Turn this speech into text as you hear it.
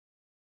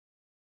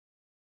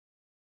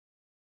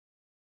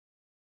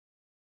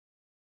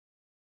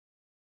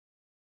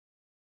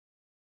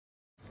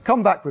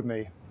Come back with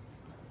me,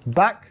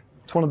 back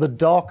to one of the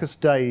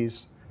darkest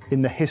days in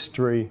the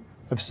history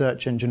of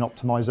search engine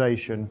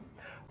optimization,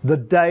 the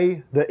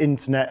day the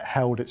internet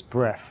held its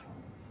breath,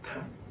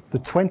 the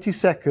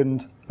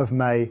 22nd of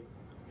May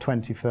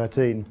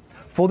 2013.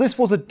 For this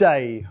was a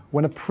day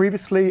when a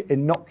previously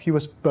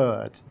innocuous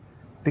bird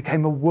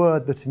became a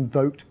word that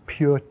invoked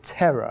pure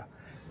terror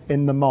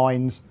in the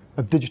minds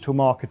of digital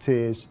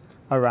marketeers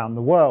around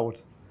the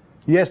world.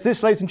 Yes,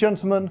 this, ladies and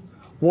gentlemen,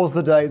 was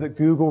the day that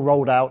Google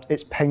rolled out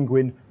its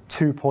Penguin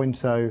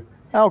 2.0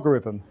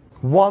 algorithm.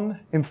 1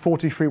 in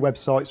 43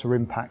 websites were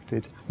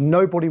impacted.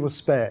 Nobody was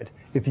spared.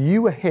 If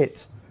you were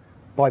hit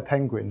by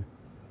Penguin,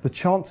 the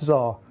chances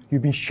are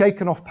you've been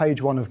shaken off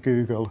page 1 of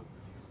Google,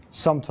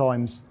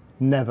 sometimes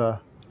never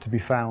to be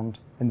found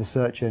in the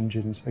search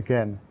engines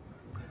again.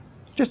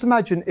 Just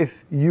imagine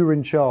if you were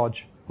in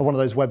charge of one of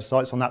those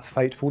websites on that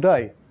fateful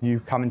day. You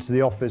come into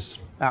the office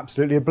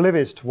absolutely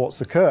oblivious to what's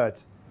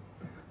occurred.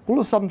 All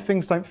of a sudden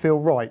things don't feel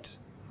right.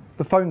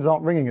 The phones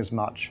aren't ringing as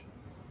much.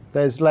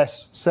 There's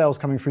less sales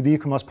coming through the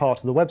e-commerce part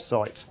of the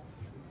website.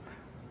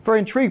 Very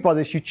intrigued by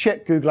this, you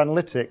check Google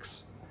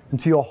Analytics, and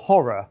to your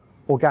horror,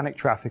 organic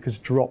traffic has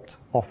dropped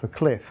off a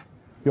cliff.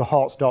 Your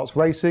heart starts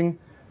racing,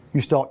 you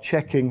start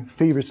checking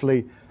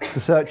feverishly the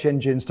search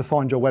engines to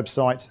find your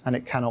website, and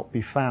it cannot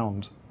be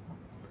found.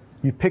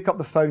 You pick up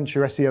the phone to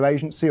your SEO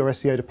agency or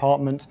SEO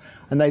department,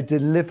 and they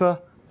deliver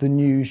the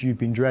news you've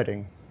been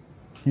dreading.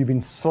 You've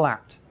been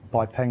slapped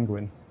by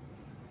Penguin.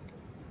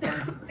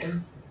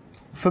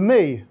 For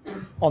me,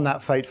 on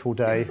that fateful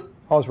day,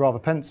 I was rather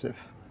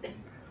pensive.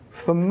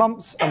 For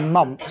months and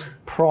months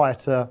prior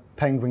to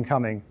Penguin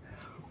coming,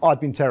 I'd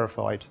been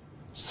terrified.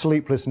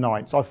 Sleepless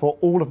nights. I thought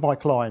all of my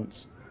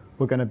clients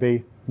were going to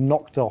be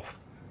knocked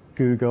off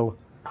Google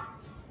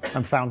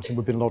and Fountain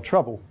would be in a lot of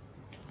trouble.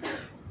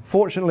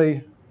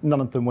 Fortunately, none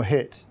of them were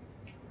hit.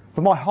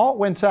 But my heart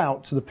went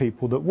out to the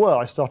people that were.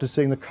 I started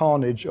seeing the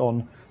carnage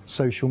on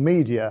social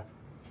media,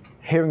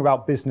 hearing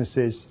about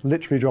businesses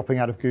literally dropping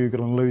out of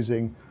Google and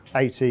losing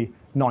 80,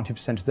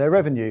 90% of their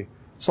revenue.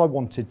 So I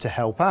wanted to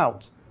help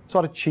out. So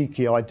I had a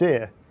cheeky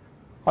idea.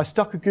 I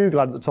stuck a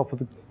Google ad at the top of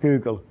the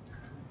Google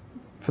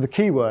for the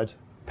keyword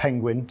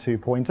Penguin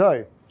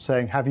 2.0,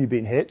 saying, have you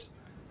been hit?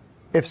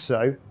 If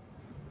so,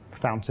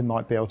 Fountain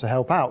might be able to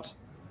help out.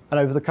 And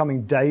over the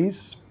coming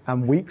days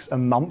and weeks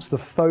and months, the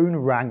phone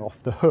rang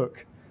off the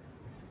hook.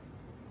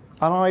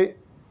 And I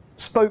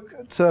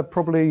spoke to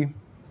probably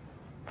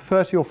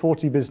 30 or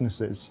 40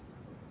 businesses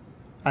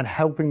and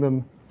helping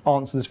them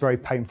answer this very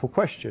painful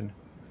question.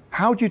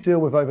 How do you deal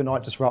with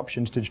overnight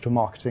disruption to digital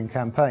marketing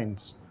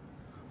campaigns?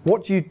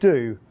 What do you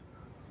do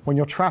when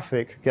your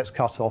traffic gets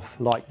cut off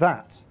like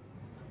that?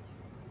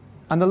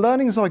 And the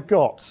learnings I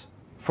got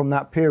from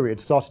that period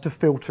started to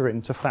filter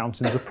into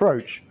Fountain's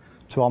approach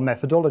to our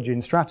methodology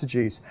and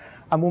strategies,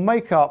 and will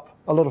make up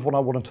a lot of what I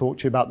want to talk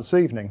to you about this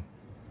evening.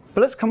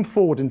 But let's come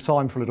forward in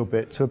time for a little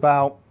bit to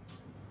about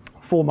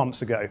 4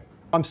 months ago.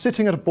 I'm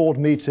sitting at a board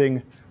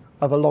meeting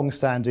of a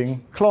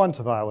long-standing client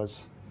of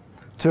ours.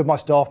 2 of my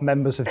staff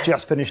members have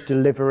just finished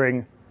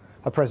delivering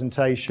a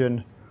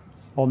presentation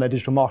on their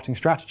digital marketing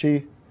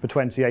strategy for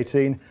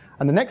 2018,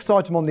 and the next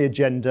item on the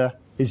agenda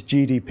is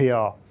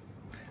GDPR.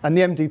 And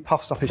the MD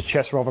puffs up his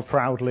chest rather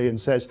proudly and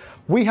says,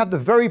 we have the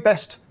very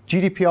best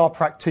GDPR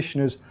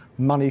practitioners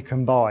money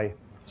can buy,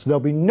 so there'll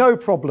be no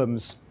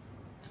problems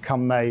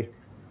come May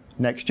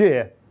next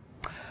year.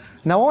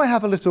 Now I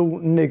have a little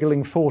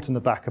niggling thought in the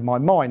back of my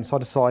mind, so I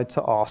decide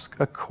to ask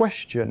a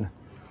question.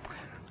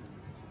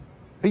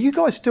 Are you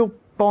guys still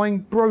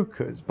buying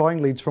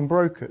leads from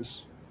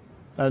brokers?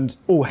 And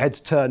all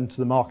heads turned to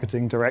the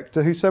marketing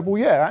director, who said,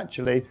 well, yeah,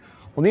 actually,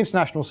 on the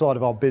international side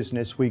of our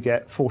business, we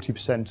get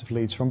 40% of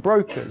leads from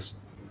brokers.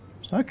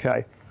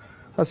 Okay,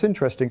 that's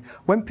interesting.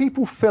 When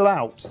people fill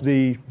out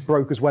the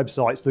brokers'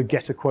 websites, the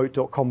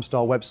getaquote.com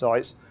style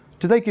websites,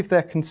 do they give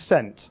their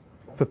consent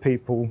for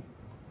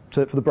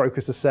for the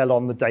brokers to sell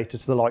on the data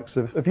to the likes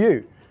of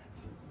you?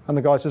 And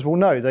the guy says, well,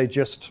 no, they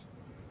just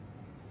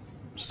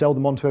sell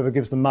them on to whoever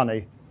gives them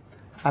money.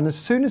 And as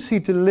soon as he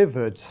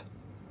delivered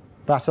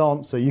that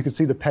answer, you could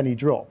see the penny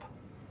drop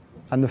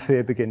and the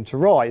fear begin to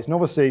rise. And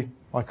obviously,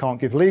 I can't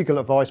give legal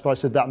advice, but I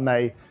said that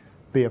may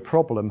be a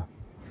problem.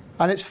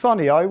 And it's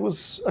funny,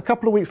 a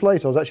couple of weeks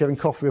later, I was actually having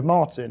coffee with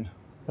Martin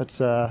at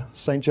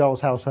St. Giles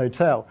House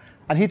Hotel.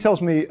 And he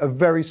tells me a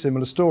very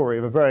similar story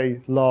of a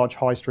very large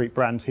high street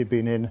brand he'd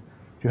been in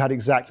who had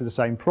exactly the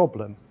same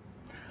problem.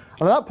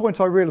 And at that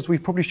point, I realized we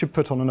probably should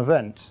put on an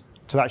event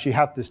to actually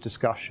have this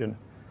discussion.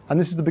 And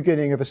this is the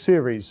beginning of a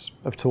series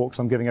of talks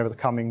I'm giving over the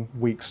coming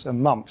weeks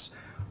and months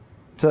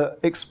to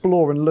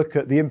explore and look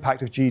at the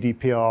impact of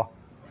GDPR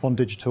on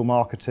digital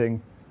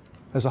marketing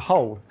as a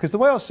whole. Because the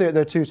way I see it,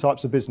 there are 2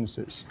 types of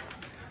businesses.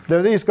 There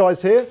are these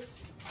guys here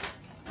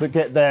that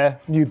get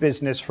their new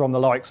business from the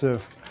likes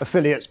of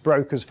affiliates,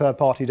 brokers,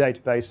 third-party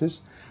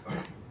databases.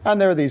 And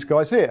there are these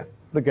guys here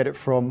that get it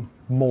from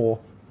more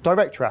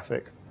direct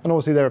traffic. And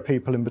obviously there are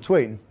people in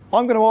between.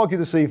 I'm going to argue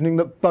this evening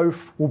that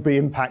both will be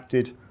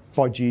impacted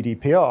by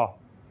GDPR,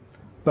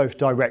 both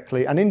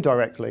directly and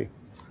indirectly.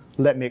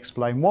 Let me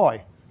explain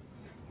why.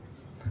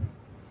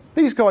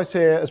 These guys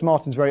here, as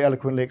Martin's very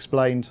eloquently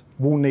explained,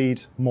 will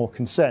need more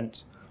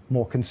consent.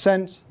 More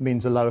consent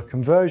means a lower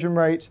conversion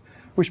rate,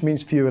 which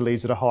means fewer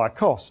leads at a higher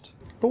cost.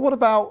 But what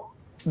about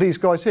these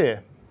guys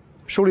here?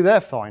 Surely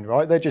they're fine,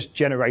 right? They're just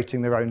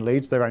generating their own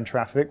leads, their own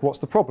traffic. What's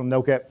the problem?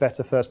 They'll get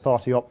better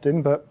first-party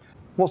opt-in, but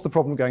what's the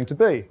problem going to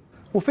be?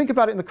 Well, think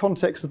about it in the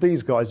context of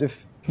these guys.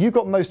 If you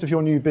got most of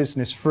your new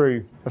business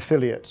through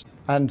affiliate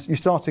and you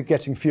started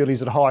getting fewer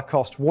leads at a higher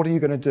cost, what are you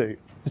going to do?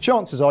 The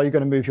chances are you're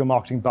going to move your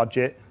marketing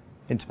budget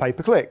into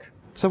pay-per-click.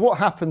 So what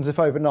happens if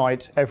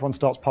overnight everyone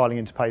starts piling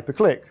into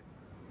pay-per-click?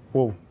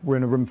 Well, we're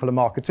in a room full of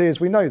marketeers,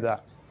 we know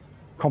that.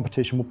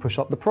 Competition will push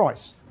up the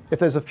price. If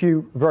there's a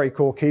few very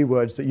core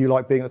keywords that you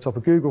like being at the top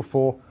of Google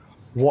for,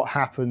 what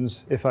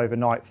happens if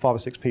overnight 5 or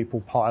 6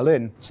 people pile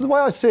in? So the way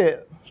I see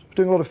it,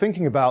 doing a lot of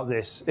thinking about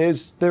this,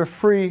 is there are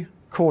 3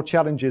 core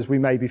challenges we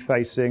may be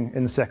facing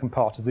in the second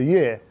part of the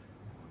year.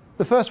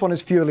 The first one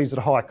is fewer leads at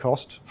a higher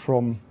cost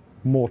from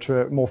more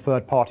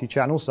third-party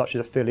channels such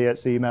as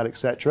affiliates, email,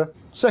 etc.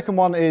 Second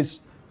one is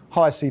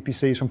higher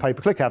CPCs from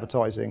pay-per-click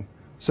advertising.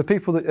 So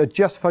people that are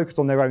just focused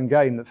on their own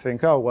game, that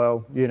think, oh,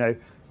 well, you know,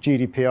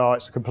 GDPR,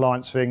 it's a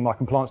compliance thing, my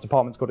compliance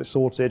department's got it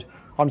sorted,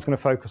 I'm just going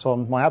to focus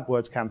on my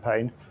AdWords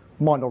campaign,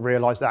 might not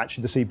realise that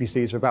actually the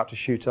CPCs are about to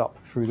shoot up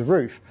through the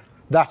roof.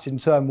 That in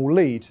turn will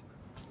lead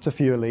to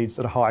fewer leads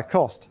at a higher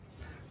cost.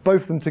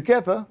 Both of them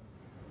together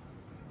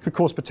could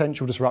cause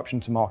potential disruption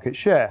to market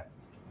share.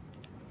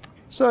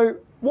 So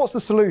what's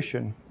the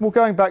solution? Well,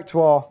 going back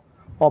to our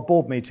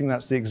board meeting,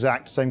 that's the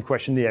exact same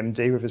question the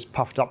MD with his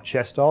puffed up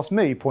chest asked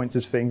me, points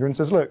his finger and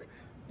says, look,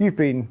 you've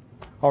been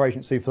our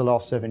agency for the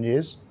last 7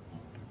 years.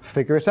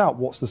 Figure it out.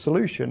 What's the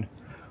solution?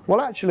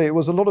 Well, actually, it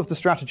was a lot of the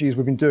strategies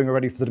we've been doing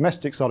already for the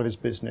domestic side of his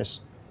business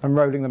and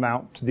rolling them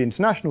out to the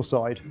international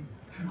side.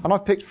 And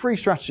I've picked 3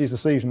 strategies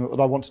this evening that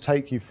I want to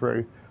take you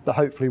through that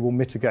hopefully will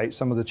mitigate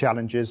some of the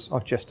challenges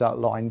I've just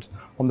outlined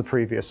on the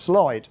previous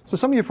slide. So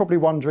some of you are probably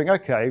wondering,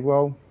 okay,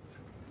 well,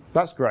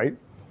 that's great.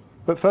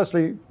 But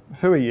firstly,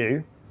 who are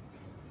you?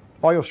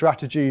 Are your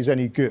strategies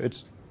any good?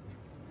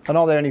 And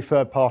are there any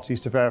third parties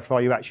to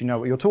verify you actually know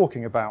what you're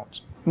talking about?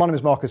 My name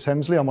is Marcus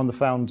Hemsley. I'm one of the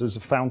founders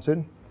of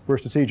Fountain. We're a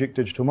strategic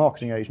digital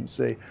marketing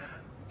agency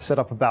set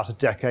up about a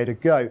decade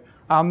ago.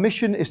 Our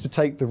mission is to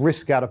take the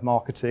risk out of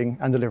marketing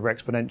and deliver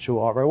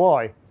exponential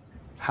ROI.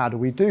 How do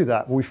we do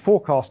that? Well, we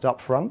forecast up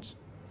front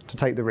to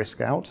take the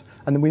risk out,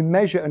 and then we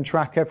measure and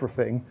track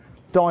everything,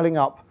 dialing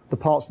up the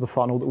parts of the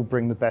funnel that will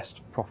bring the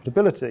best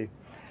profitability.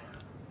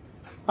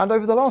 And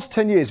over the last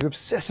 10 years, we've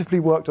obsessively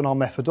worked on our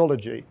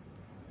methodology.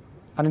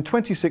 And in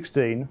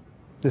 2016,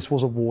 this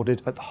was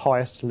awarded at the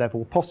highest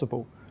level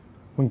possible,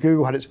 when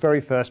Google had its very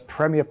first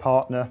Premier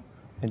Partner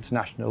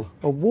International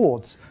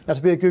Awards. Now,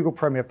 to be a Google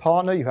Premier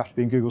Partner, you have to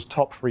be in Google's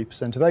top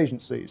 3% of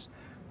agencies.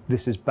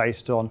 This is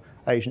based on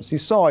agency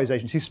size,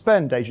 agency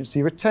spend,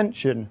 agency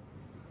retention,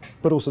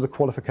 but also the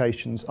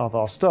qualifications of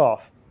our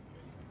staff.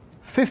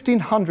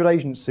 1,500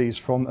 agencies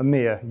from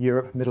EMEA,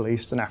 Europe, Middle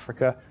East, and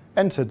Africa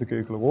entered the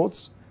Google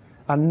Awards,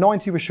 and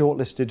 90 were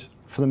shortlisted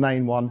for the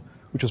main one,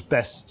 which was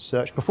Best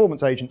Search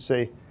Performance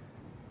Agency,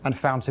 and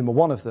Fountain were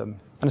one of them.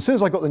 And as soon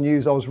as I got the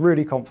news, I was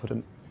really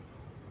confident.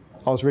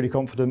 I was really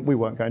confident we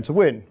weren't going to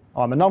win.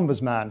 I'm a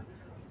numbers man.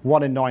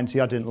 1 in 90,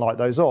 I didn't like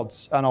those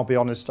odds. And I'll be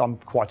honest, I'm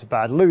quite a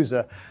bad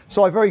loser.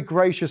 So I very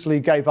graciously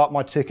gave up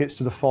my tickets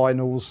to the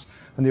finals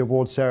and the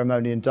award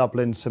ceremony in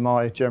Dublin to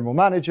my general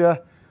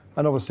manager.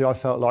 And obviously I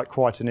felt like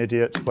quite an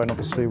idiot when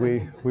obviously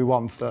we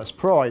won first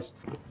prize.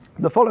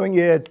 The following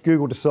year,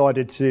 Google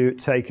decided to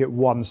take it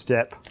one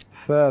step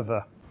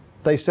further.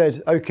 They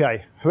said,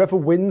 okay, whoever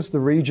wins the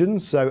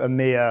regions, so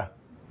EMEA,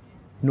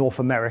 North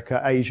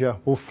America, Asia,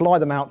 will fly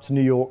them out to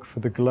New York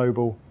for the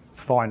global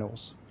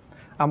finals.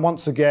 And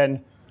once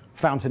again,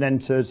 Fountain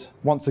entered.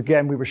 Once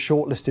again, we were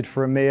shortlisted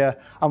for EMEA.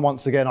 And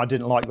once again, I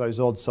didn't like those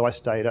odds, so I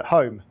stayed at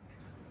home.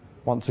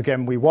 Once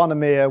again, we won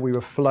EMEA. We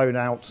were flown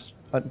out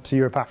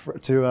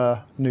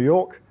to New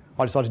York.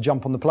 I decided to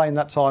jump on the plane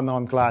that time, and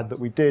I'm glad that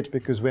we did,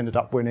 because we ended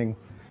up winning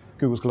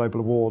Google's Global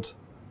Award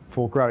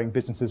for growing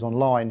businesses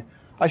online.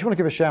 I just want to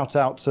give a shout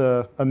out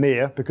to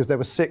EMEA, because there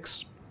were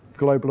 6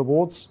 global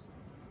awards.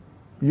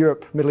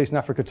 Europe, Middle East and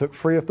Africa took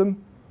 3 of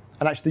them.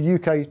 And actually the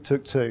UK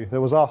took 2.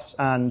 There was us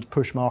and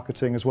Push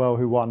Marketing as well,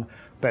 who won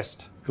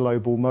Best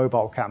Global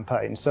Mobile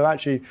Campaign. So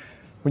actually,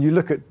 when you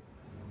look at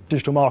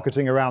digital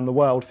marketing around the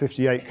world,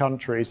 58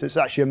 countries, it's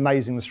actually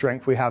amazing the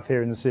strength we have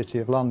here in the City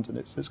of London.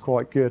 It's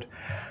quite good.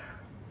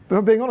 But if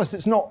I'm being honest,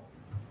 I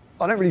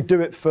don't really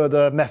do it for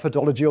the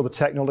methodology or the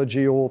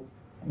technology or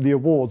the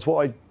awards.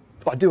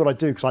 I do what I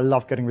do because I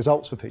love getting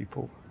results for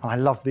people. And I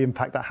love the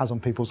impact that has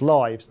on people's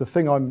lives. The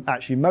thing I'm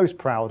actually most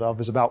proud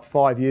of is about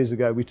 5 years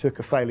ago, we took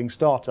a failing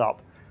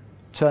startup,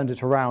 turned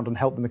it around and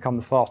helped them become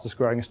the fastest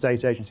growing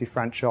estate agency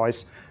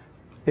franchise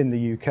in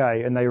the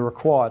UK. And they were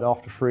acquired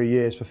after 3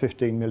 years for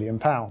 £15 million.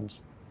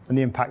 And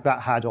the impact that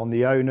had on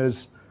the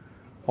owners,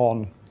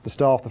 on the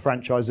staff, the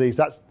franchisees,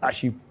 that's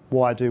actually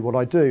why I do what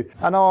I do.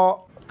 And our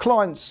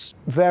clients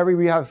vary.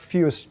 We have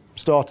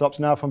startups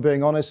now, if I'm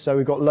being honest. So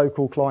we've got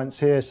local clients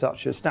here,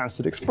 such as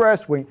Stansted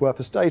Express, Winkworth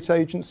Estate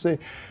Agency.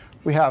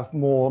 We have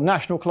more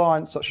national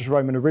clients, such as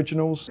Roman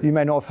Originals. You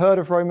may not have heard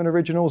of Roman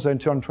Originals. They're in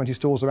 220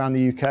 stores around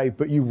the UK,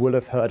 but you will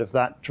have heard of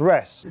that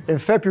dress. In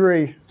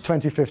February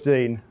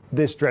 2015,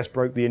 this dress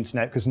broke the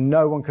internet because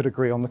no one could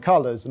agree on the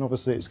colours, and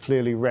obviously it's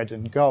clearly red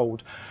and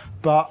gold.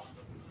 But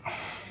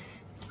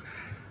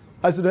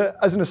as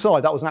an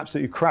aside, that was an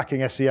absolutely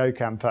cracking SEO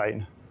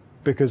campaign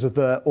because of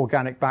the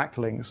organic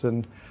backlinks.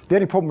 And the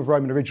only problem with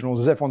Roman Originals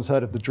is everyone's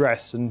heard of the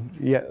dress, and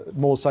yet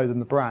more so than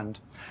the brand.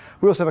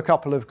 We also have a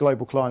couple of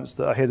global clients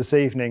that are here this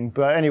evening.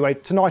 But anyway,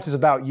 tonight is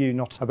about you,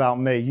 not about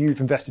me. You've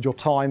invested your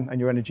time and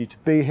your energy to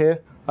be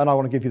here, and I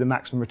want to give you the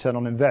maximum return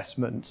on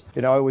investment.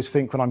 You know, I always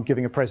think when I'm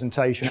giving a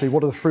presentation,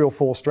 what are the 3 or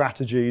 4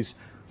 strategies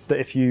that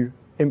if you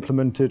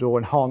implemented or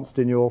enhanced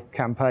in your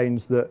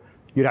campaigns that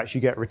you'd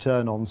actually get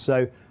return on?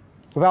 So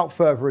without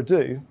further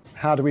ado,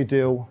 how do we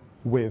deal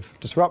with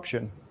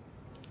disruption?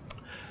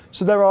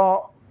 So there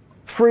are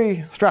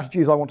 3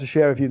 strategies I want to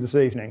share with you this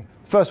evening.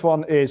 First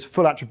one is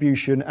full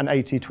attribution and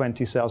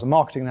 80/20 sales and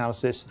marketing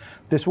analysis.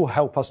 This will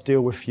help us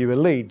deal with fewer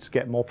leads,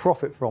 get more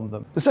profit from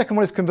them. The second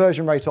one is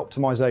conversion rate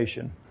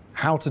optimization,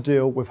 how to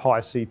deal with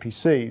higher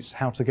CPCs,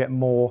 how to get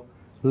more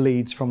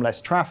leads from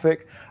less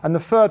traffic. And the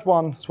third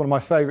one is one of my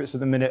favorites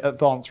at the minute,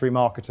 advanced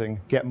remarketing,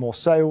 get more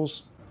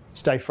sales,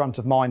 stay front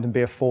of mind and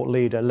be a thought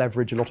leader,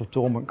 leverage a lot of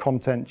dormant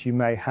content you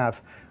may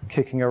have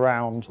kicking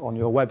around on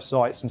your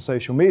websites and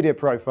social media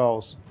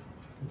profiles.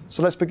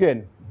 So let's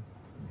begin.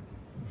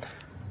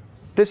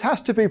 This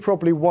has to be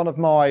probably one of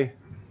my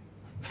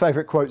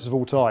favorite quotes of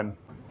all time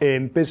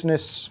in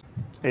business,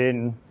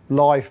 in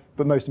life,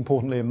 but most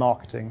importantly in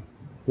marketing.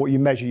 What you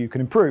measure, you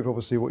can improve.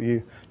 Obviously, what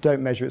you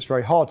don't measure, it's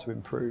very hard to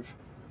improve.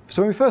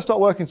 So when we first start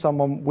working with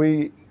someone,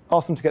 we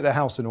ask them to get their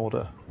house in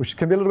order, which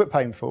can be a little bit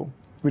painful.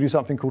 We do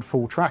something called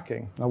full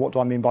tracking. Now, what do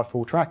I mean by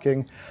full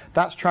tracking?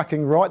 That's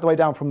tracking right the way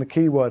down from the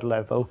keyword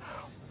level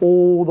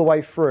all the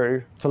way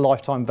through to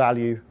lifetime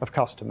value of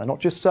customer, not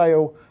just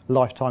sale,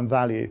 lifetime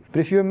value. But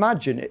if you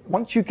imagine it,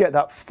 once you get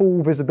that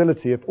full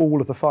visibility of all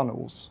of the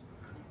funnels,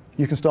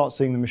 you can start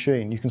seeing the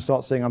machine. You can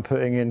start seeing I'm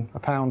putting in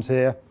 £1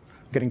 here,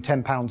 getting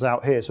 £10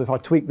 out here. So if I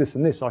tweak this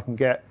and this, I can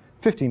get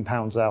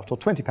 £15 out or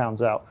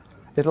 £20 out.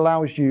 It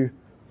allows you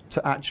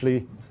to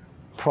actually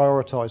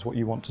prioritize what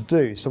you want to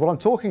do. So what I'm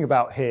talking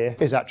about here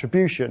is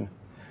attribution.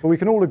 But we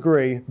can all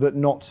agree that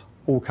not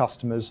all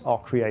customers are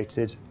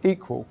created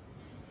equal.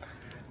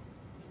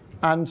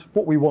 And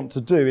what we want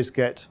to do is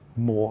get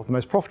more, the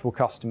most profitable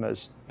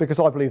customers, because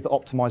I believe that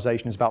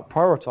optimization is about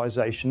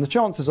prioritization. The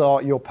chances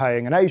are you're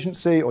paying an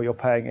agency or you're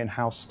paying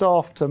in-house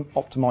staff to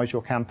optimize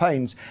your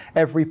campaigns.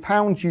 Every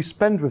pound you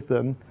spend with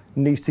them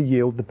needs to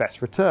yield the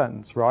best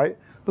returns, right?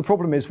 The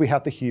problem is we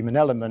have the human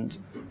element.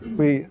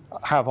 We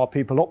have our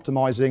people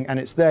optimizing, and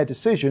it's their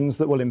decisions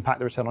that will impact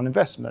the return on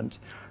investment.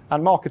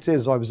 And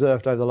marketers, I've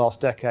observed over the last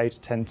decade,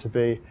 tend to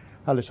be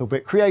a little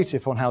bit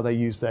creative on how they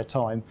use their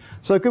time.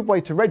 So a good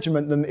way to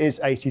regiment them is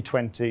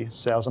 80/20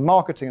 sales and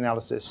marketing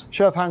analysis.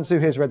 Show of hands, who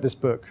here's read this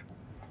book?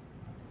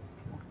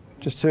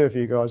 Just 2 of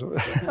you guys.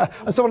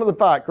 And someone at the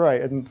back,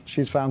 great, and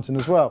she's Fountain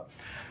as well.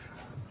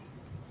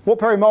 What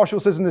Perry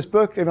Marshall says in this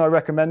book, even though I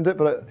recommend it,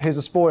 but here's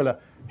a spoiler,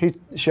 he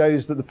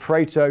shows that the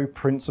Pareto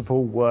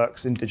principle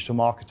works in digital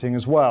marketing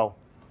as well,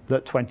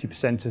 that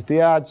 20% of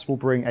the ads will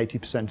bring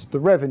 80% of the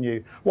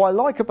revenue. What I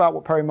like about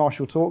what Perry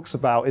Marshall talks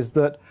about is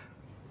that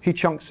he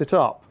chunks it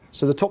up.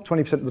 So the top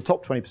 20% of the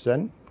top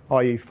 20%,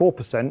 i.e.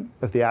 4%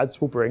 of the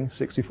ads will bring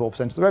 64%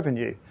 of the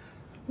revenue.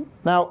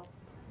 Now,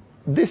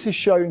 this is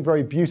shown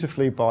very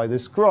beautifully by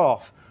this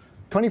graph.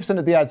 20%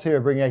 of the ads here are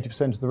bringing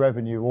 80% of the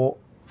revenue, or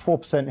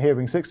 4% here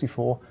bring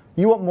 64.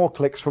 You want more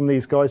clicks from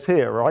these guys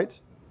here, right?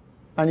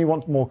 And you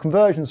want more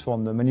conversions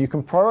from them, and you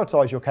can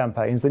prioritize your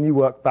campaigns, and you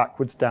work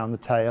backwards down the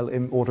tail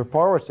in order of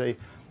priority.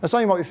 Now, some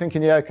of you might be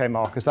thinking, yeah, okay,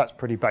 Marcus, that's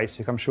pretty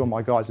basic. I'm sure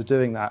my guys are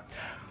doing that.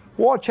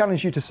 What I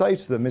challenge you to say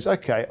to them is,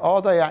 okay,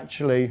 are they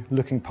actually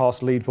looking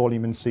past lead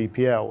volume and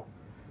CPL?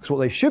 Because what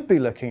they should be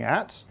looking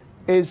at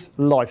is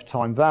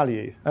lifetime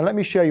value. And let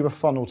me show you a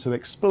funnel to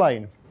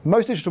explain.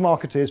 Most digital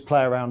marketers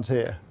play around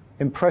here.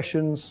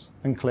 Impressions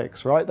and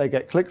clicks, right? They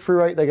get click-through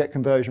rate, they get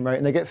conversion rate,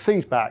 and they get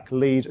feedback,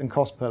 lead and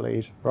cost per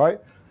lead, right?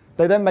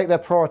 They then make their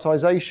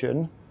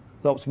prioritization,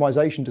 the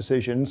optimization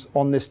decisions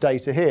on this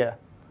data here.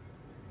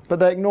 But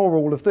they ignore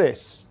all of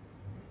this.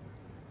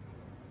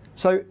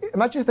 So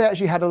imagine if they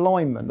actually had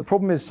alignment. The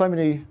problem is so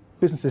many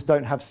businesses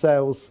don't have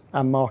sales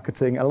and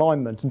marketing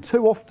alignment. And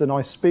too often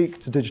I speak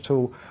to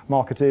digital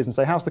marketers and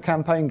say, how's the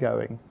campaign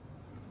going?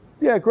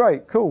 Yeah,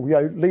 great, cool. You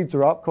know, leads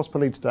are up, cost per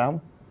lead's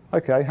down.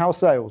 Okay, how's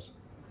sales?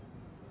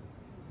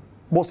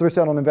 What's the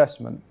return on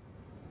investment?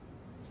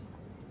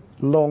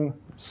 Long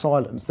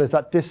silence. There's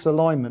that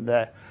disalignment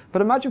there.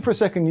 But imagine for a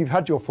second you've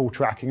had your full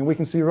tracking, and we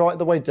can see right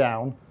the way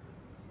down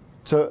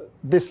to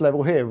this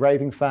level here,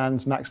 raving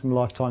fans, maximum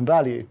lifetime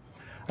value.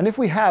 And if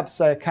we have,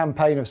 say, a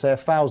campaign of, say,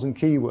 1,000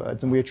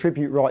 keywords, and we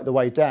attribute right the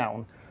way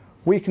down,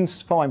 we can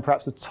find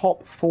perhaps the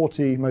top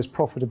 40 most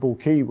profitable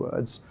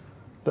keywords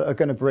that are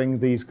going to bring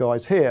these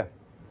guys here.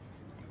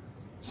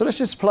 So let's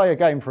just play a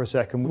game for a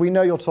second. We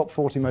know your top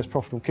 40 most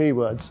profitable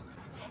keywords.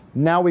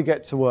 Now we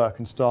get to work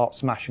and start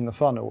smashing the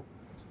funnel.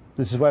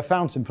 This is where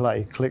fountain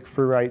play,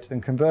 click-through rate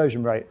and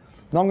conversion rate.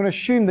 Now I'm going to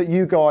assume that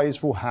you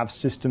guys will have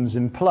systems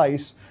in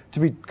place to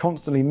be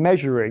constantly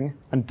measuring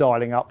and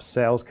dialing up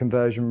sales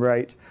conversion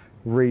rate,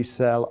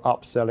 resell,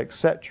 upsell,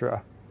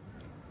 etc.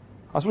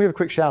 I just want to give a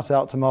quick shout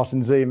out to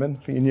Martin Zeman.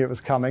 I think you knew it was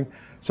coming.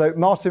 So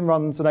Martin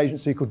runs an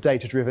agency called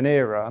Data Driven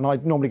Era, and I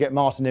normally get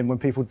Martin in when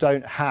people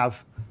don't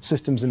have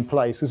systems in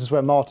place. This is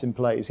where Martin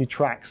plays. He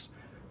tracks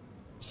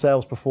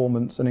sales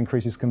performance and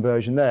increases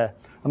conversion there.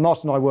 And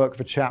Martin and I work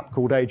with a chap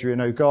called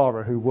Adrian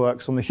O'Gara who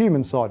works on the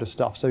human side of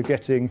stuff, so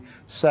getting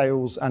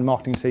sales and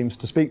marketing teams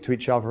to speak to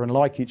each other and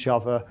like each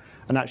other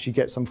and actually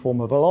get some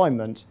form of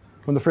alignment.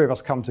 When the three of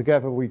us come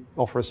together, we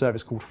offer a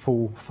service called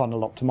full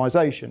funnel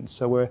optimization.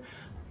 So we're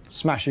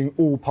smashing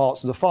all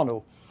parts of the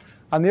funnel.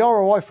 And the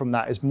ROI from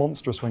that is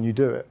monstrous when you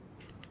do it.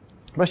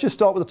 Let's just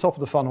start with the top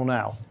of the funnel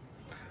now.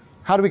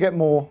 How do we get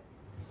more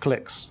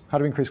clicks? How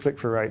do we increase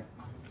click-through rate?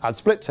 Ad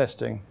split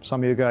testing.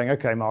 Some of you are going,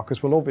 okay,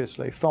 Marcus, well,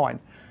 obviously, fine.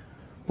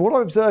 But what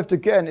I've observed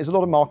again is a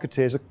lot of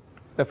marketeers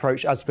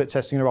approach ad split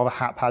testing in a rather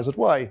haphazard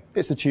way.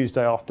 It's a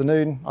Tuesday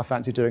afternoon. I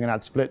fancy doing an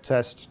ad split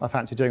test. I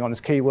fancy doing it on this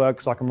keyword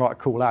because I can write a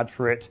cool ad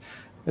for it.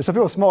 And so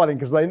people are smiling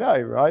because they know,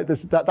 right?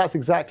 That's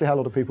exactly how a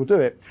lot of people do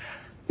it.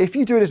 If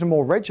you do it in a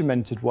more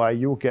regimented way,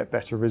 you'll get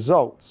better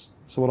results.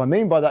 So what I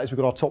mean by that is we've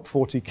got our top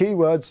 40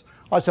 keywords.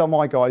 I tell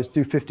my guys,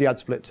 do 50 ad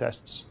split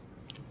tests,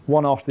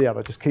 one after the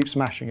other, just keep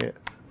smashing it.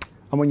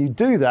 And when you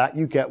do that,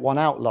 you get one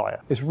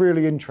outlier. It's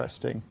really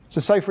interesting. So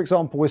say, for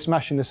example, we're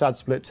smashing this ad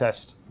split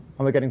test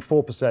and we're getting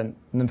 4%, and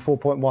then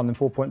 4.1, then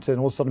 4.2, and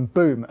all of a sudden,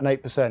 boom, an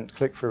 8%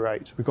 click-through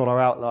rate. We've got our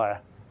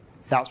outlier.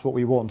 That's what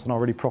we want on our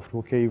really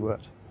profitable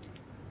keyword.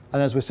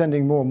 And as we're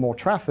sending more and more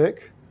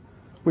traffic,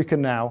 we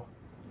can now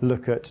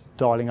look at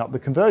dialing up the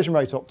conversion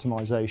rate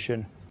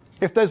optimization.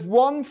 If there's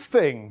one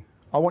thing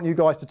I want you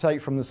guys to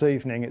take from this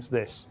evening, it's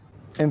this.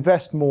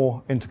 Invest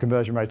more into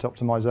conversion rate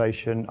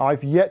optimization.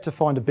 I've yet to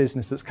find a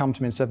business that's come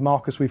to me and said,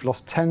 Marcus, we've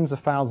lost tens of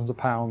thousands of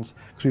pounds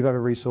because we've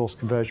over-resourced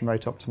conversion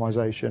rate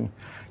optimization.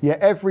 Yet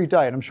every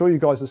day, and I'm sure you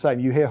guys are the same,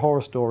 you hear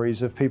horror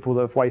stories of people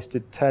that have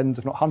wasted tens,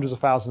 if not hundreds of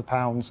thousands of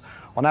pounds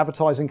on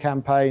advertising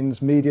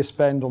campaigns, media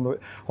spend on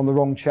the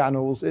wrong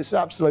channels. It's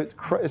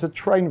it's a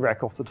train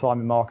wreck off the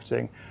time in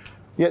marketing.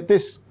 Yet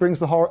this brings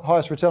the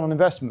highest return on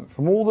investment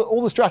from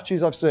all the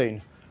strategies I've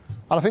seen.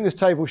 And I think this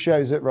table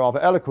shows it rather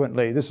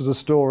eloquently. This is a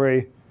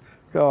story,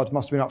 God, it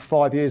must have been up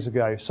 5 years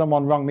ago.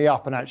 Someone rung me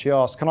up and actually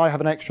asked, can I have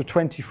an extra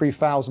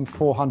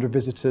 23,400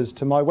 visitors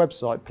to my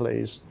website,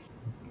 please?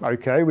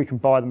 Okay, we can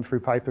buy them through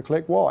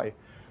pay-per-click. Why?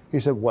 He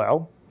said,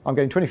 well, I'm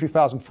getting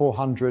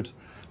 23,400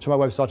 to my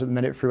website at the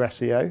minute through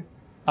SEO,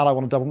 and I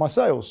want to double my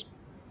sales.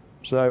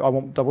 So I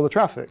want double the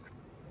traffic.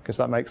 Guess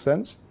that makes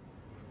sense.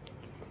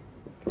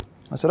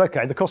 I said,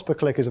 okay, the cost per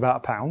click is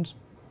about £1.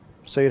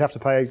 So you'd have to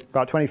pay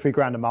about 23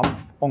 grand a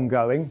month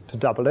ongoing to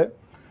double it.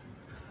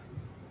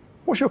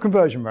 What's your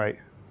conversion rate?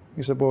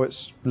 He said, well,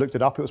 looked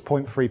it up, it was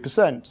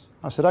 0.3%.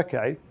 I said,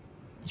 okay,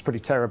 it's pretty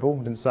terrible.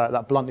 I didn't say it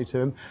that bluntly to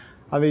him.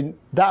 I mean,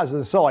 that as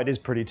an aside is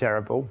pretty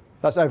terrible.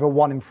 That's over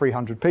 1 in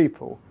 300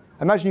 people.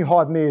 Imagine you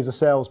hired me as a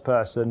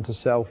salesperson to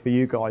sell for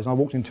you guys, and I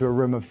walked into a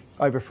room of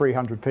over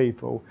 300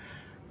 people,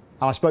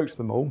 and I spoke to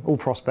them all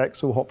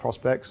prospects, all hot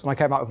prospects, and I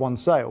came out with one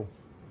sale.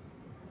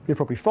 You'd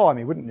probably fire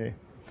me, wouldn't you?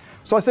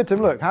 So I said to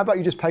him, look, how about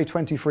you just pay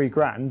 23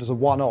 grand as a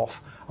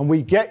one-off, and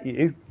we get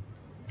you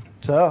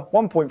to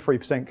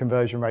 1.3%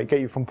 conversion rate,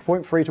 get you from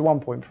 0.3 to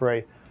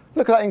 1.3.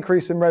 Look at that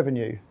increase in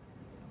revenue.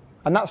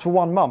 And that's for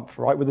 1 month,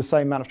 right, with the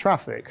same amount of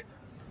traffic.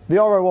 The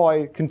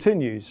ROI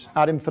continues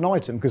ad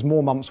infinitum because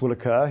more months will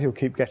occur. He'll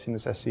keep getting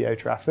this SEO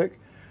traffic.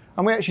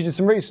 And we actually did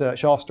some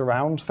research, asked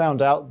around,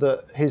 found out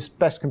that his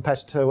best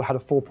competitor had a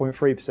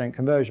 4.3%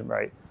 conversion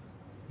rate.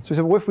 So we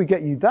said, well, if we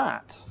get you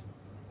that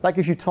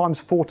gives you times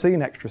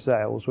 14 extra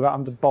sales without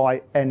having to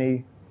buy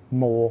any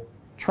more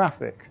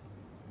traffic.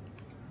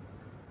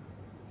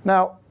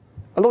 Now,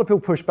 a lot of people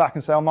push back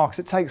and say, oh, Marcus,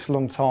 it takes a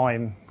long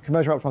time.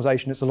 Conversion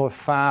optimization, it's a lot of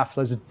faff,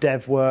 loads of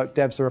dev work.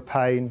 Devs are a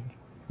pain.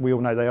 We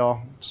all know they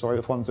are. Sorry,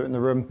 the ones that are in the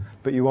room,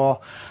 but you are.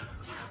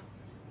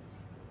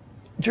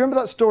 Do you remember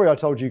that story I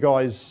told you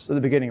guys at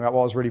the beginning about what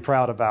I was really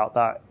proud about,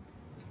 that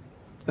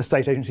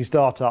estate agency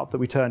startup that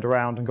we turned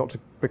around and got to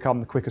become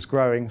the quickest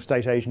growing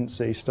estate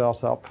agency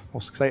startup or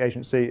estate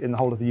agency in the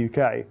whole of the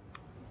UK?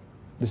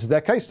 This is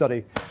their case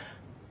study.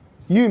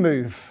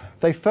 YouMove,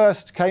 they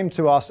first came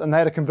to us and they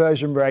had a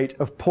conversion rate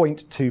of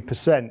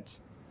 0.2%.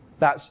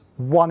 That's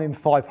 1 in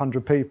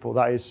 500 people.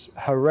 That is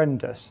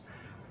horrendous.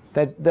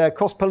 Their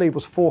cost per lead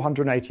was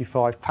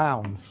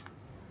 £485.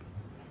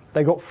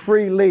 They got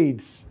 3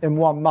 leads in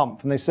 1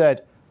 month and they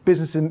said,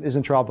 business is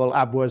in trouble,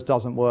 AdWords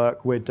doesn't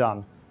work, we're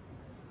done.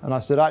 And I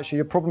said, actually,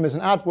 your problem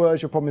isn't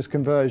AdWords, your problem is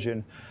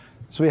conversion.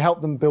 So we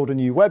helped them build a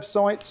new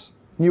website.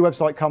 New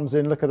website comes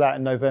in, look at that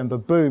in November,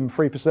 boom,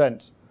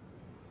 3%.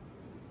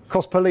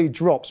 Cost per lead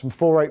drops from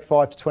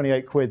 485 to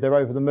 28 quid. They're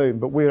over the moon,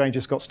 but we only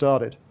just got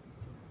started.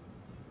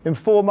 In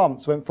 4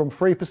 months, went from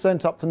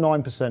 3% up to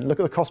 9%. Look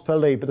at the cost per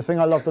lead, but the thing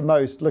I love the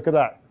most, look at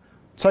that.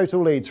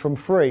 Total leads from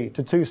 3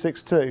 to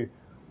 262,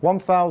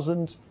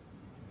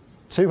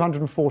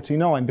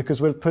 1,249,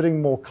 because we're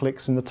putting more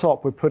clicks in the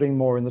top, we're putting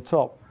more in the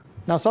top.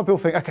 Now, some people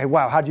think, okay,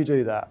 wow, how do you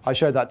do that? I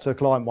showed that to a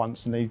client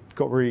once and he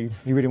really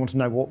wanted to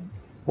know what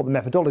the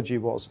methodology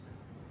was.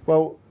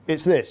 Well,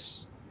 it's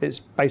this. It's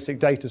basic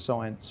data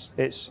science.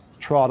 It's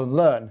trial and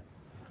learn.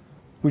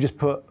 We just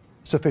put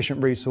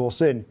sufficient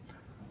resource in.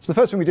 So the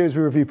first thing we do is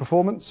we review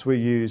performance. We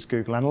use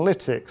Google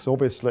Analytics,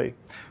 obviously.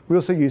 We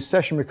also use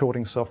session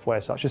recording software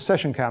such as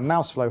SessionCam,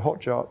 Mouseflow,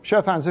 Hotjar. Show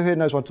of hands, who here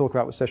knows what I talk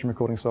about with session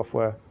recording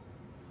software?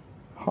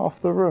 Half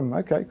the room.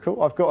 Okay,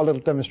 cool. I've got a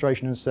little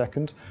demonstration in a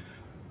second.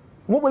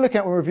 What we're looking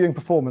at when we're reviewing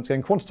performance,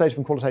 again, quantitative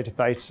and qualitative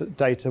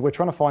data, we're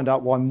trying to find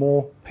out why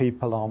more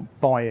people aren't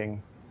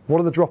buying. What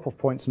are the drop-off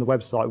points in the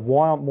website?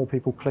 Why aren't more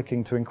people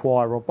clicking to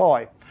inquire or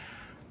buy?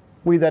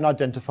 We then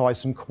identify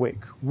some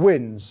quick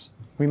wins.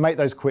 We make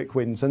those quick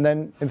wins. And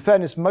then, in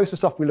fairness, most of the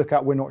stuff we look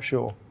at, we're not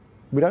sure.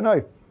 We don't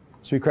know.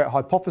 So we create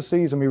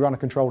hypotheses and we run a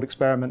controlled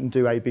experiment and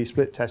do A/B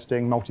split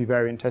testing,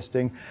 multivariate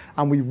testing,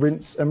 and we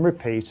rinse and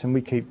repeat and we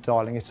keep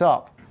dialing it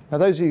up. Now,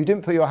 those of you who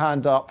didn't put your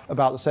hand up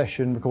about the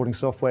session recording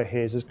software,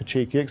 here's a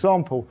cheeky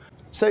example.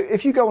 So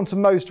if you go onto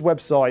most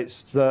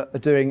websites that are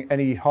doing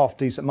any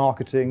half-decent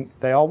marketing,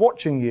 they are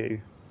watching you.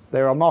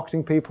 There are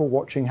marketing people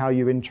watching how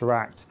you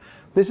interact.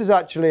 This is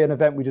actually an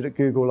event we did at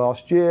Google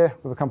last year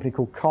with a company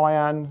called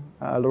Cayenne.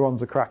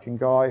 Laurent's a cracking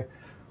guy,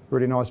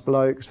 really nice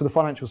bloke. It's for the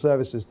financial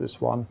services,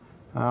 this one.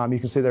 You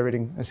can see they're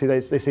reading,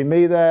 they see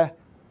me there,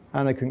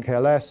 and they couldn't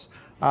care less.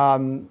 But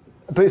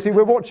you see,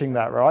 we're watching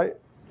that, right?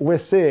 We're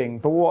seeing,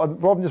 but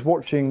rather than just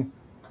watching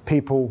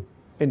people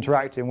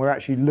interacting, we're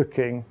actually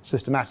looking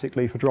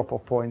systematically for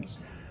drop-off points.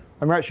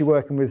 And we're actually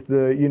working with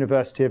the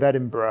University of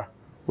Edinburgh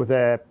with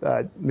their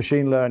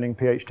machine learning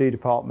PhD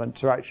department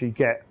to actually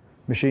get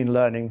machine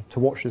learning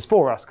to watch this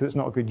for us, because it's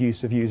not a good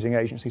use of using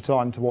agency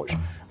time to watch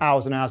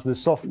hours and hours of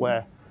this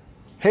software.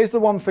 Here's the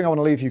one thing I want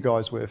to leave you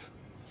guys with.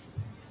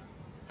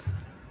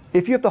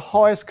 If you have the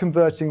highest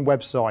converting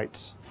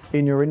website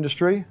in your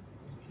industry,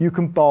 you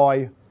can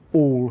buy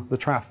all the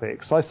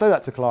traffic. So I say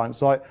that to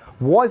clients, like,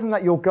 why isn't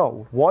that your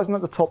goal? Why isn't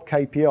that the top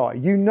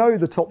KPI? You know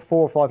the top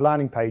 4 or 5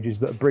 landing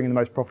pages that are bringing the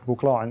most profitable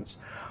clients.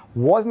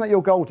 Why isn't that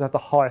your goal to have the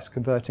highest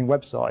converting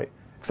website?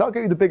 Because that'll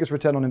get you the biggest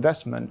return on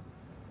investment.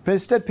 But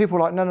instead, people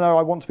are like, no,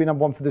 I want to be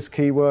number 1 for this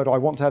keyword. I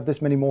want to have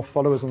this many more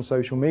followers on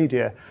social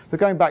media. But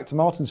going back to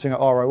Martin's thing at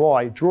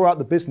ROI, draw out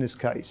the business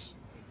case.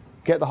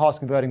 Get the highest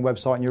converting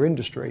website in your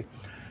industry.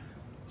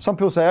 Some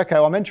people say, okay,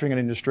 well, I'm entering an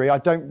industry. How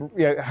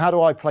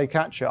do I play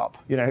catch up?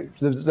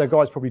 The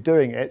guy's probably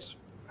doing it.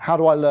 How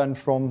do I learn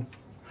from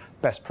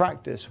best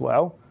practice?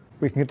 Well,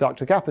 we can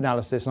conduct a gap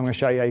analysis. I'm going to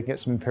show you how you can get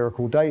some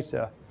empirical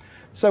data.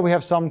 So we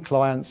have some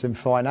clients in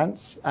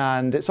finance,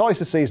 and it's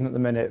ISA season at the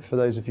minute for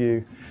those of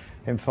you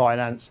in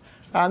finance.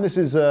 And this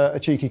is a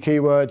cheeky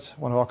keyword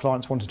one of our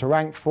clients wanted to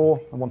rank for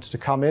and wanted to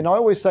come in. I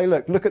always say,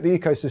 look at the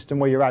ecosystem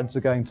where your ads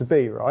are going to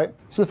be, right?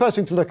 So the first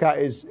thing to look at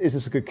is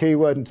this a good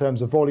keyword in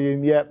terms of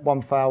volume? Yep,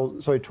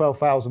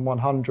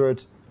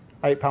 12,100,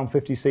 £8.50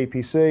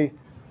 CPC.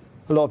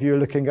 A lot of you are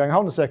looking going,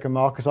 hold on a second,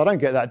 Marcus, I don't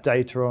get that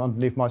data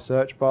underneath my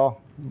search bar.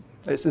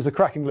 There's a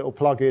cracking little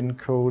plugin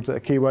called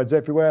Keywords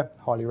Everywhere.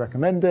 Highly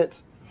recommend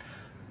it.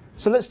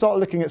 So let's start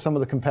looking at some of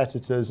the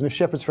competitors. And if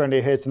Shepherd's Friendly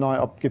are here tonight,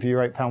 I'll give you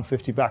your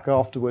 £8.50 back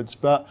afterwards,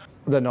 but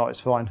they're not, it's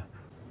fine.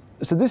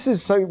 So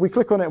we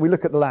click on it, we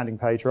look at the landing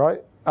page,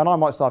 right? And I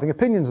might start having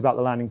opinions about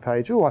the landing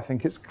page. Oh, I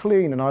think it's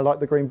clean and I like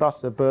the green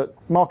butter, but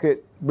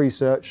market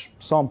research,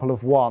 sample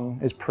of 1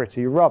 is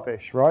pretty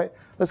rubbish, right?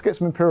 Let's get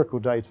some empirical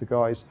data,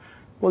 guys.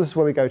 Well, this is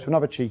where we go to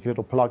another cheeky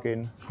little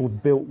plugin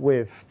called Built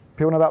With.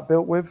 People know about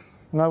Built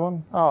With? No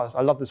one? Oh,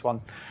 I love this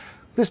one.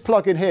 This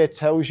plugin here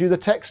tells you the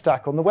tech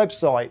stack on the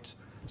website.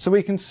 So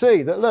we can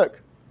see that,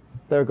 look,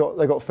 they've got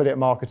affiliate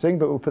marketing,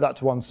 but we'll put that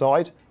to one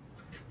side.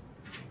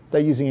 They're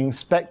using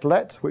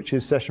InspectLet, which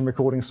is session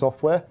recording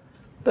software.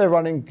 They're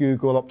running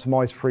Google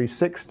Optimize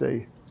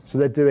 360. So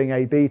they're doing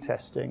A/B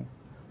testing.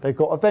 They've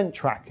got event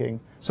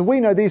tracking. So we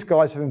know these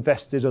guys have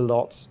invested a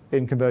lot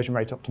in conversion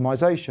rate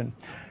optimization.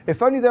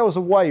 If only there was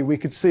a way we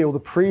could see all the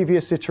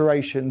previous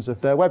iterations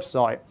of their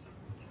website.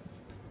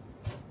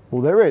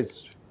 Well, there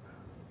is.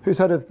 Who's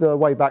heard of the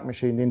Wayback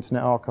Machine, the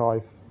Internet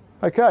Archive?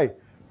 Okay.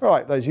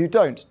 Right, those of you who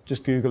don't,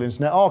 just Google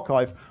Internet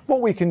Archive.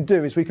 What we can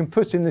do is we can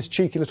put in this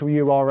cheeky little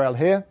URL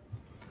here,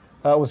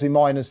 obviously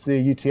minus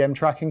the UTM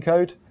tracking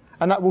code,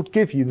 and that will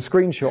give you the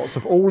screenshots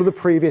of all of the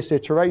previous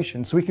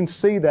iterations, so we can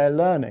see their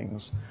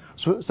learnings.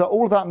 So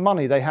all of that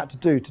money they had to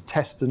do to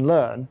test and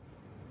learn,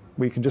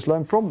 we can just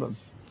learn from them.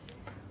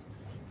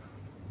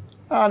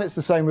 And it's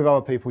the same with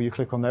other people. You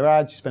click on their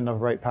ads, you spend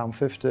another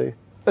 £8.50.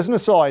 As an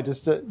aside,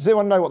 does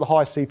anyone know what the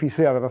highest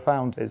CPC I've ever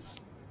found is?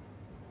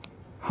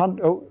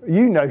 Oh,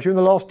 you know, during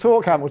the last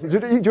talk, Hamilton.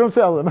 Do you want to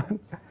sell them?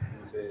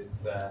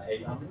 It's 800.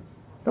 It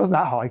wasn't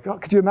that high.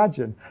 God, could you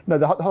imagine? No,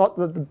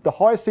 the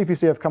highest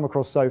CPC I've come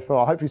across so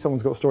far, hopefully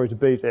someone's got a story to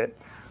beat it,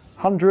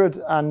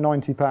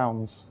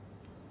 £190.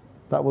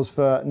 That was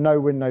for no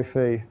win, no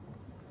fee.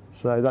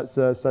 So that's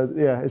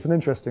yeah, it's an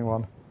interesting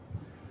one.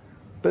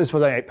 But this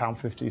was only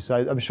 £8.50,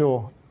 so I'm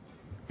sure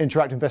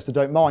Interactive Investor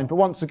don't mind. But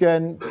once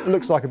again, it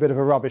looks like a bit of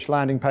a rubbish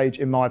landing page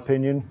in my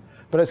opinion.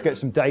 But let's get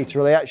some data.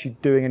 Are they actually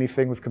doing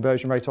anything with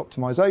conversion rate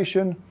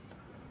optimization?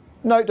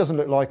 No, it doesn't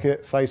look like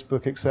it.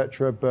 Facebook,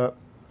 etc. But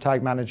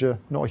Tag Manager,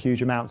 not a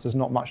huge amount, so there's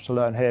not much to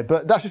learn here.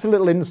 But that's just a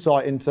little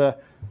insight into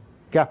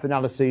gap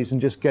analyses and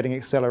just getting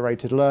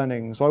accelerated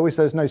learnings. I always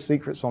say there's no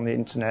secrets on the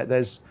internet.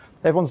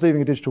 Everyone's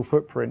leaving a digital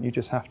footprint. You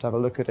just have to have a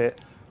look at it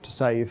to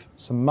save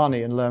some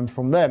money and learn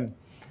from them.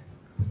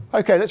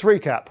 Okay, let's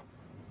recap.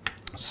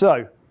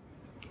 So,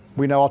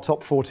 we know our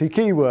top 40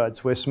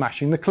 keywords. We're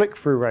smashing the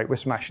click-through rate. We're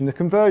smashing the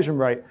conversion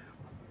rate.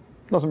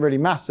 Doesn't really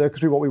matter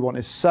because what we want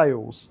is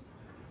sales.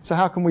 So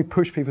how can we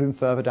push people in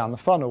further down the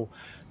funnel?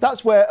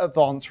 That's where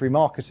advanced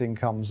remarketing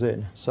comes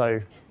in.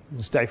 So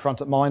stay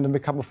front of mind and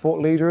become a thought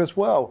leader as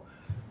well.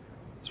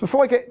 So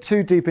before I get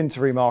too deep into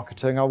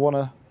remarketing, I want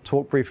to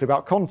talk briefly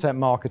about content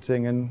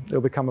marketing, and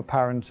it'll become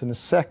apparent in a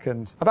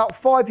second. About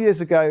 5 years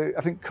ago,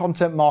 I think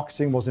content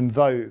marketing was in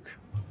vogue.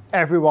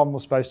 Everyone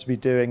was supposed to be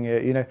doing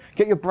it, you know,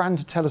 get your brand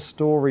to tell a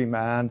story,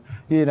 man.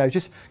 You know,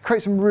 just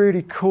create some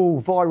really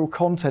cool viral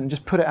content and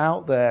just put it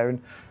out there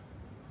and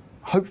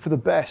hope for the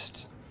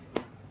best.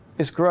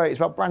 It's great, it's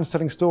about brands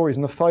telling stories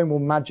and the phone will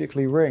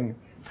magically ring.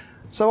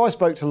 So I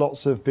spoke to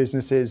lots of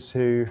businesses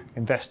who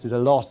invested a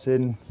lot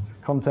in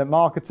content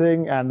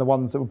marketing, and the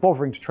ones that were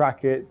bothering to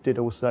track it did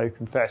also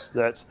confess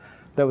that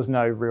there was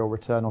no real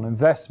return on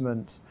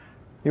investment.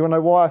 You want to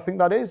know why I think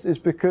that is? It's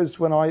because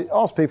when I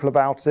asked people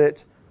about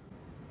it,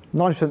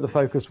 90% of the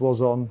focus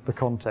was on the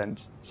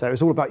content. So it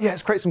was all about, yeah,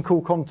 let's create some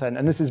cool content.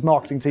 And this is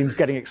marketing teams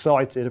getting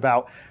excited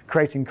about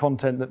creating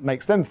content that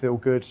makes them feel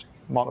good.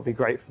 Might not be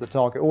great for the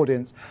target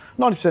audience.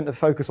 90% of the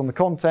focus on the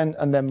content,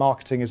 and then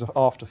marketing is an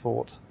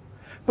afterthought.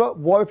 But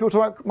why were people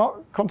talking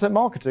about content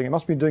marketing? It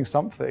must be doing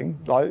something.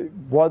 Like,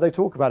 why do they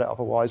talk about it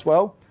otherwise?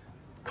 Well,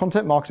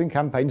 content marketing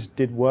campaigns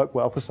did work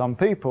well for some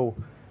people.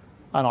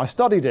 And I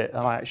studied it,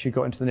 and I actually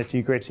got into the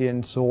nitty-gritty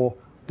and saw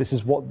this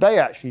is what they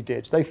actually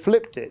did. They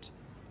flipped it.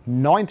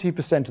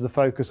 90% of the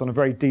focus on a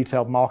very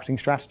detailed marketing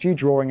strategy,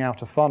 drawing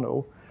out a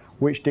funnel,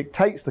 which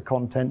dictates the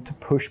content to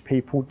push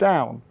people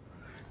down.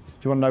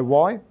 Do you want to know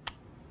why?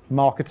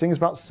 Marketing is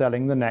about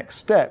selling the next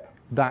step.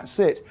 That's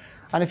it.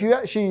 And if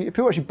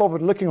people actually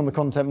bothered looking on the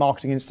Content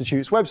Marketing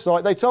Institute's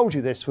website, they told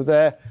you this with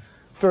their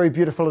very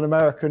beautiful and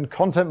American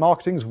content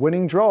marketing's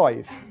winning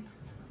drive.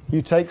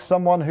 You take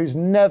someone who's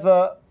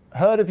never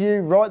heard of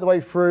you right the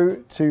way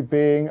through to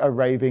being a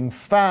raving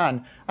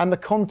fan, and the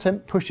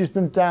content pushes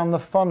them down the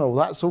funnel.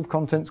 That's all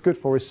content's good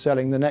for, is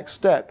selling the next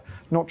step,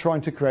 not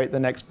trying to create the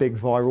next big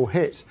viral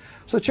hit.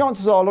 So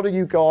chances are a lot of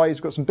you guys,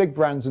 we've got some big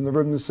brands in the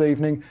room this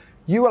evening,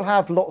 you will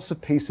have lots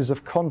of pieces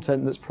of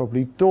content that's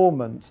probably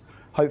dormant.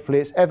 Hopefully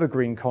it's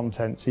evergreen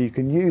content so you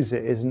can use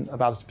it. It isn't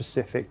about a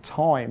specific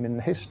time in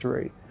the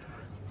history.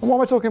 And why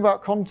am I talking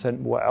about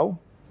content? Well,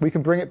 we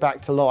can bring it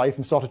back to life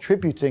and start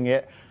attributing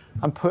it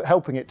and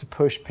helping it to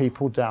push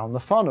people down the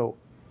funnel.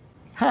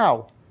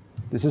 How?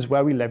 This is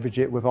where we leverage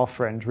it with our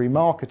friend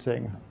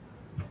remarketing.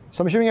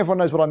 So I'm assuming everyone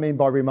knows what I mean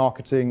by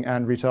remarketing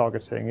and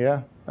retargeting,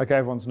 yeah? Okay,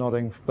 everyone's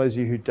nodding. For those of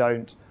you who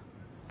don't,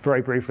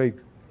 very briefly,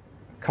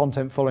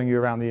 content following you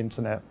around the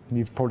internet.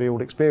 You've probably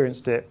all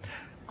experienced it.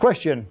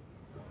 Question,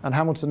 and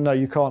Hamilton, no,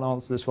 you can't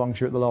answer this one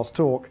because you're at the last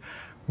talk.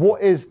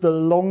 What is the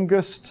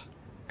longest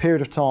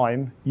period of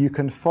time you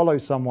can follow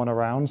someone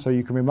around so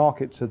you can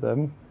remarket to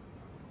them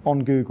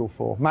on Google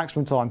for?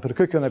 Maximum time. Put a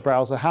cookie on their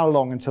browser. How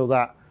long until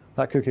that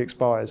cookie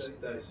expires?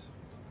 30 days.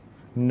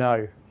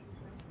 No.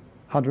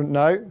 100,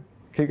 no.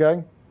 Keep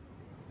going.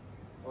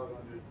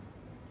 500.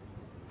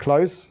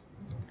 Close.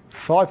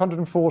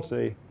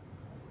 540.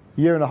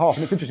 Year and a half.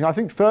 And it's interesting. I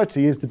think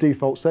 30 is the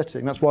default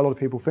setting. That's why a lot of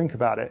people think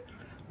about it.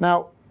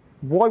 Now,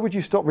 why would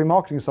you stop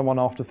remarketing someone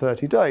after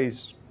 30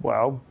 days?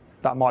 Well,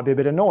 that might be a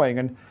bit annoying.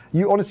 And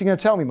you honestly going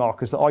to tell me,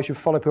 Marcus, that I should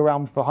follow people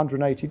around for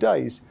 180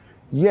 days?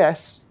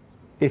 Yes,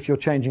 if you're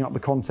changing up the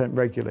content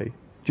regularly.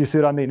 Do you see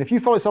what I mean? If you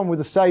follow someone with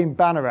the same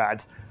banner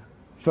ad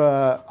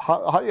for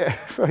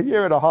a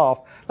year and a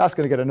half, that's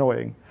going to get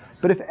annoying.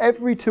 But if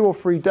every 2 or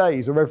 3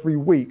 days or every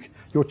week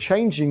you're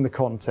changing the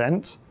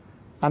content,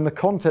 and the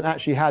content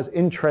actually has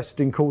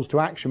interesting calls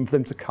to action for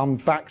them to come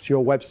back to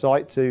your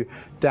website to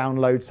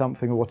download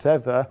something or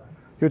whatever,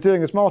 you're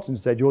doing, as Martin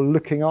said, you're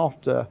looking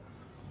after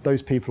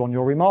those people on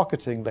your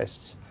remarketing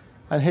lists.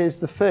 And here's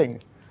the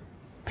thing.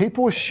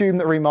 People assume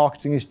that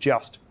remarketing is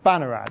just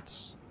banner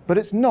ads, but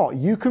it's not.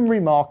 You can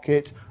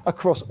remarket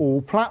across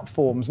all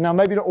platforms. Now,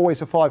 maybe not always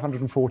for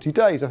 540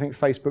 days. I think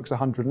Facebook's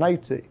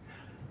 180.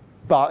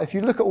 But if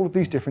you look at all of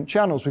these different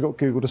channels, we've got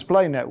Google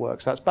Display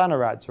Networks, that's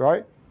banner ads,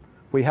 right?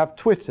 We have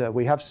Twitter,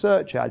 we have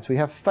search ads, we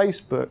have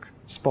Facebook,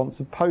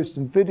 sponsored posts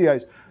and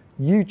videos,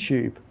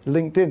 YouTube,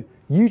 LinkedIn,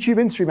 YouTube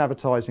in-stream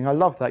advertising, I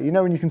love that. You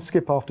know when you can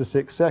skip after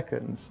 6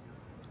 seconds.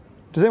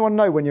 Does anyone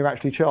know when you're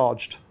actually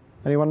charged?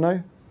 Anyone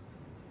know?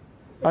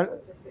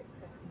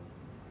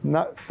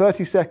 No,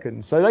 30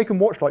 seconds. So they can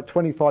watch like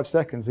 25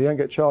 seconds. They don't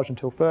get charged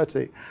until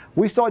 30.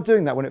 We started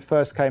doing that when it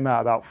first came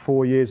out about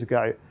 4 years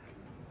ago.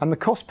 And the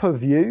cost per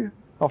view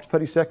after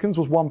 30 seconds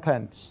was 1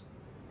 pence.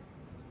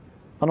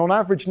 And on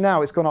average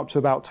now it's gone up to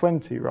about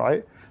 20,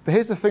 right? But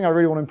here's the thing I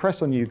really want to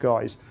impress on you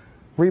guys.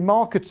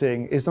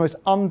 Remarketing is the most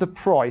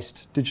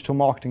underpriced digital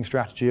marketing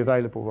strategy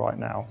available right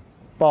now,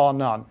 bar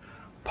none.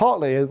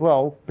 Partly as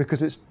well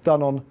because it's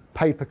done on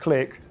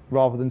pay-per-click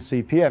rather than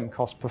CPM,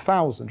 cost per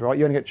thousand, right?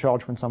 You only get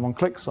charged when someone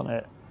clicks on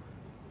it.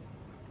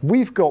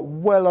 We've got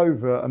well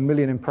over 1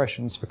 million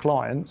impressions for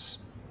clients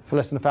for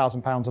less than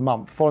 £1,000 a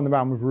month, following them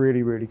around with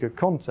really, really good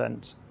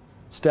content,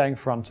 staying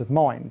front of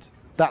mind.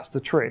 That's the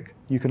trick.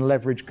 You can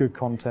leverage good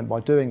content by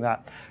doing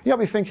that. You might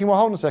be thinking, well,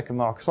 hold on a second,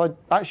 Marcus, I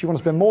actually want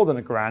to spend more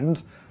than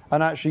 £1,000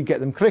 and actually get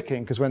them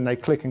clicking, because when they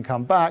click and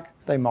come back,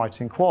 they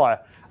might inquire.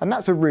 And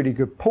that's a really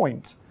good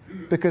point,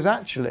 because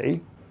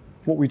actually,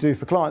 what we do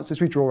for clients is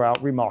we draw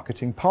out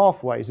remarketing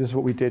pathways. This is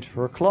what we did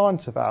for a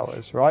client of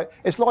ours, right?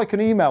 It's like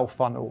an email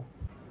funnel.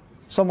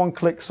 Someone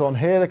clicks on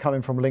here, they're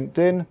coming from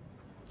LinkedIn.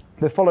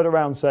 They're followed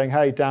around saying,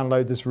 hey,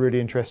 download this really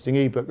interesting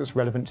ebook that's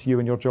relevant to you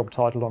and your job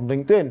title on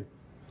LinkedIn.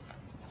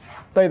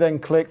 They then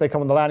click, they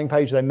come on the landing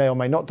page, they may or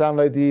may not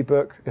download the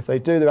ebook. If they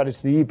do, they're added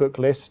to the ebook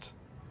list,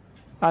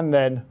 and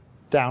then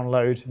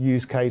download,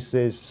 use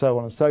cases, so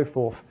on and so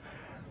forth.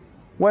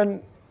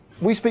 When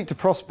we speak to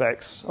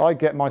prospects, I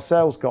get my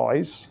sales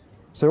guys,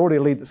 so already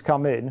a lead that's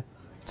come in,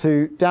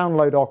 to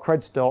download our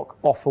cred stock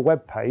off a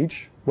web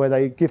page where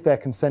they give their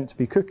consent to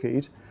be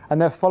cookied,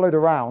 and they're followed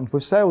around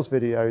with sales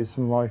videos.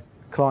 Some of my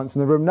clients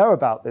in the room know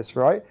about this,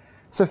 right?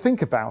 So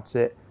think about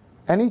it.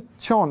 Any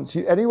chance,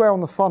 anywhere on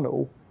the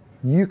funnel,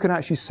 you can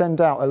actually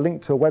send out a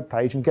link to a web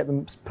page and get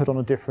them put on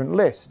a different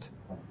list.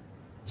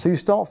 So you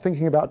start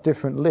thinking about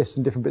different lists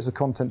and different bits of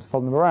content to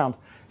follow them around.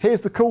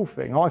 Here's the cool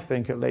thing, I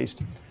think at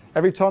least.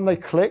 Every time they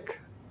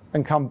click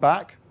and come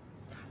back,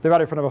 they're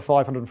at it for another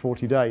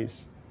 540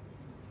 days.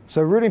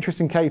 So a really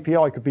interesting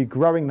KPI could be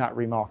growing that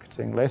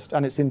remarketing list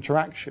and its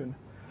interaction.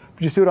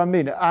 But you see what I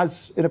mean?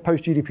 As in a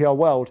post-GDPR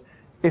world,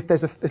 if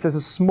there's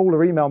a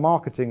smaller email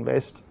marketing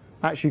list,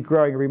 actually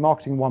growing a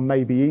remarketing one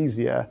may be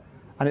easier,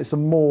 and it's a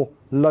more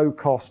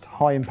low-cost,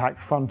 high-impact,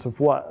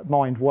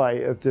 front-of-mind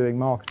way of doing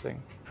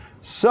marketing.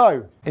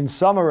 So, in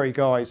summary,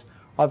 guys,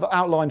 I've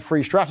outlined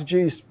 3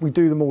 strategies. We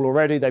do them all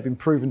already. They've been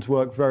proven to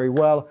work very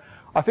well.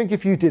 I think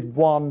if you did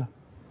one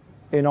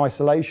in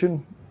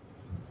isolation,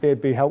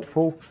 it'd be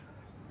helpful.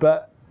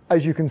 But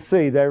as you can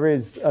see, there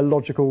is a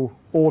logical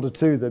order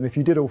to them. If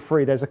you did all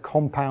 3, there's a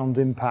compound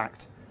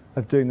impact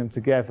of doing them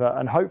together.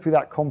 And hopefully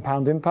that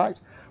compound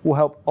impact will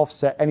help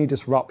offset any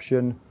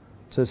disruption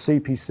to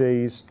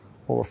CPCs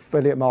or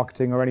affiliate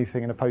marketing or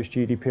anything in a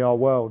post-GDPR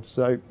world.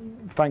 So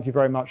thank you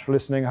very much for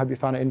listening. I hope you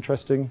found it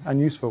interesting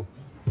and useful.